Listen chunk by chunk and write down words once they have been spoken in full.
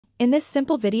In this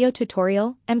simple video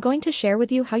tutorial, I'm going to share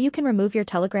with you how you can remove your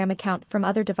Telegram account from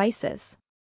other devices.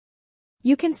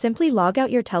 You can simply log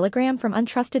out your Telegram from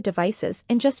untrusted devices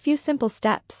in just few simple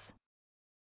steps.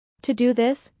 To do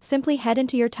this, simply head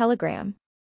into your Telegram.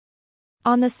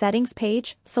 On the settings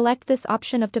page, select this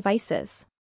option of devices.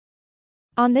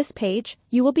 On this page,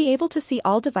 you will be able to see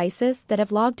all devices that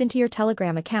have logged into your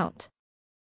Telegram account.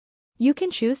 You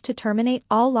can choose to terminate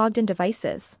all logged-in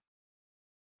devices.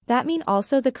 That means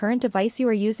also the current device you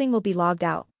are using will be logged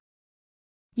out.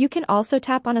 You can also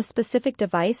tap on a specific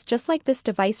device just like this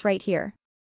device right here.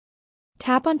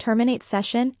 Tap on Terminate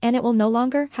Session and it will no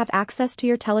longer have access to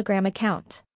your Telegram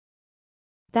account.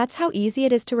 That's how easy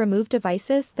it is to remove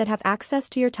devices that have access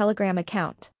to your Telegram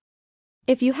account.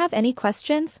 If you have any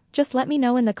questions, just let me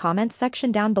know in the comments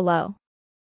section down below.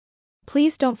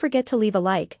 Please don't forget to leave a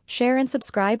like, share and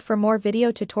subscribe for more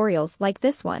video tutorials like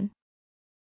this one.